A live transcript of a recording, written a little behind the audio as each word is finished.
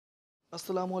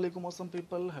Assalamu alaikum awesome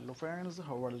people. Hello friends,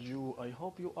 how are you? I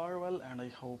hope you are well and I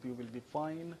hope you will be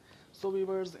fine. So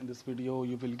viewers, in this video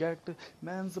you will get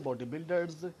men's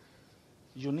bodybuilders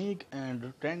unique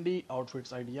and trendy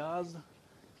outfits ideas.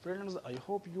 Friends, I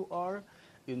hope you are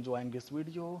enjoying this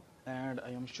video and I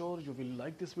am sure you will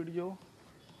like this video.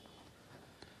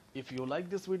 If you like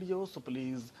this video, so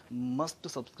please must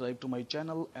subscribe to my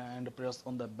channel and press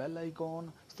on the bell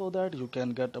icon so that you can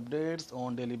get updates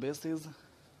on daily basis.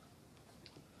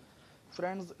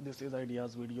 Friends, this is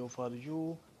ideas video for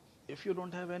you. If you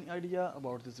don't have any idea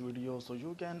about this video, so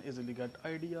you can easily get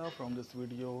idea from this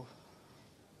video.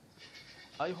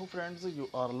 I hope friends you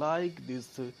are like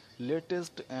this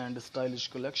latest and stylish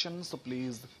collection, so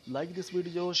please like this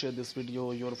video, share this video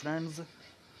with your friends.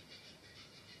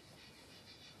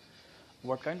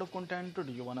 What kind of content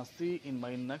do you wanna see in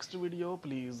my next video?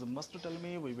 Please must tell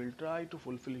me, we will try to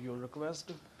fulfill your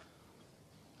request.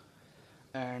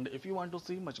 And if you want to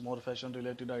see much more fashion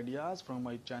related ideas from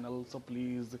my channel, so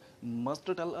please must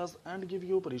tell us and give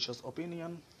your precious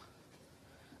opinion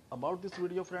about this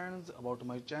video. Friends, about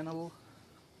my channel,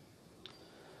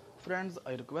 friends,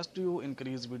 I request you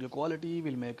increase video quality,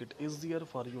 will make it easier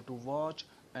for you to watch,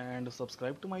 and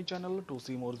subscribe to my channel to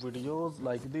see more videos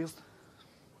like this.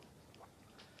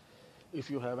 If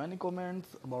you have any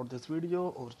comments about this video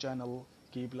or channel,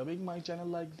 keep loving my channel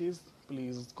like this,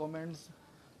 please comments.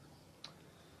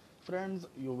 Friends,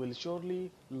 you will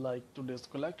surely like today's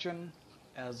collection.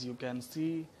 As you can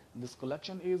see, this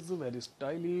collection is very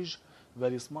stylish,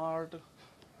 very smart.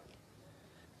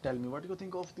 Tell me what you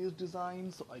think of these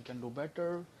designs so I can do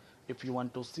better. If you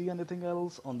want to see anything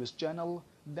else on this channel,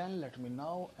 then let me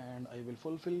know and I will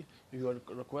fulfill your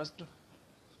request.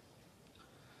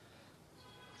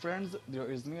 Friends, there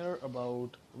is near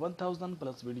about 1000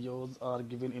 plus videos are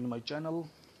given in my channel,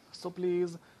 so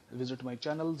please visit my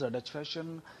channel ZH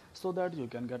Fashion so that you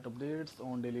can get updates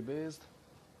on daily basis.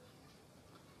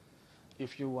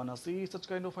 If you wanna see such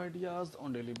kind of ideas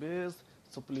on daily basis,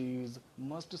 so please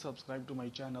must subscribe to my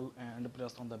channel and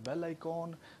press on the bell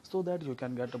icon so that you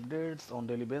can get updates on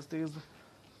daily basis.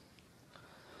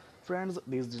 Friends,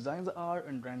 these designs are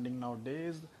in trending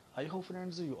nowadays. I hope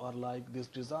friends you are like this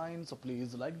design, so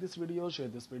please like this video, share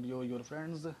this video with your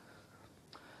friends.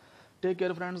 Take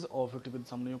care friends, of it with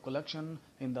some new collection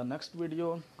in the next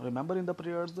video. Remember in the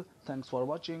prayers. Thanks for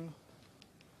watching.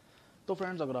 तो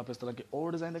friends, अगर आप इस तरह के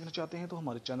और design देखना चाहते हैं तो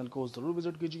हमारे चैनल को ज़रूर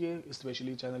विजिट कीजिए,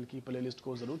 स्पेशली चैनल की प्लेलिस्ट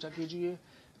को ज़रूर चेक कीजिए।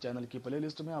 चैनल की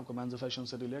प्लेलिस्ट में आपको मेंस फैशन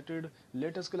से रिलेटेड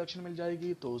लेटेस्ट कलेक्शन मिल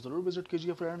जाएगी, तो ज़रूर विजिट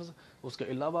कीजिए फ्रेंड्स। उसके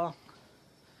अलावा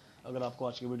अगर आपको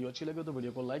आज की वीडियो अच्छी लगे तो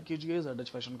वीडियो को लाइक कीजिए, ZH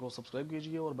फैशन को सब्सक्राइब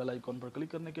कीजिए और बेल आइकॉन पर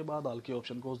क्लिक करने के बाद ऑल के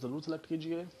ऑप्शन को ज़रूर सेलेक्ट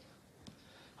कीजिए।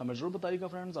 हमें ज़रूर बताइएगा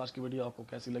फ्रेंड्स आज की वीडियो आपको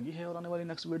कैसी लगी है और आने वाली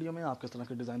नेक्स्ट वीडियो में आप किस तरह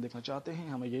के डिज़ाइन देखना चाहते हैं,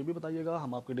 हमें ये भी बताइएगा,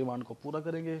 हम आपकी डिमांड को पूरा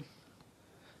करेंगे।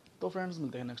 तो फ्रेंड्स,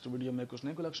 मिलते हैं नेक्स्ट वीडियो में कुछ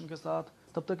नई कलेक्शन के साथ।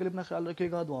 तब तक के लिए अपना ख्याल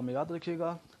रखिएगा, दुआ में याद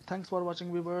रखिएगा। Thanks for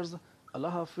watching viewers.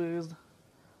 अल्लाह हाफिज़।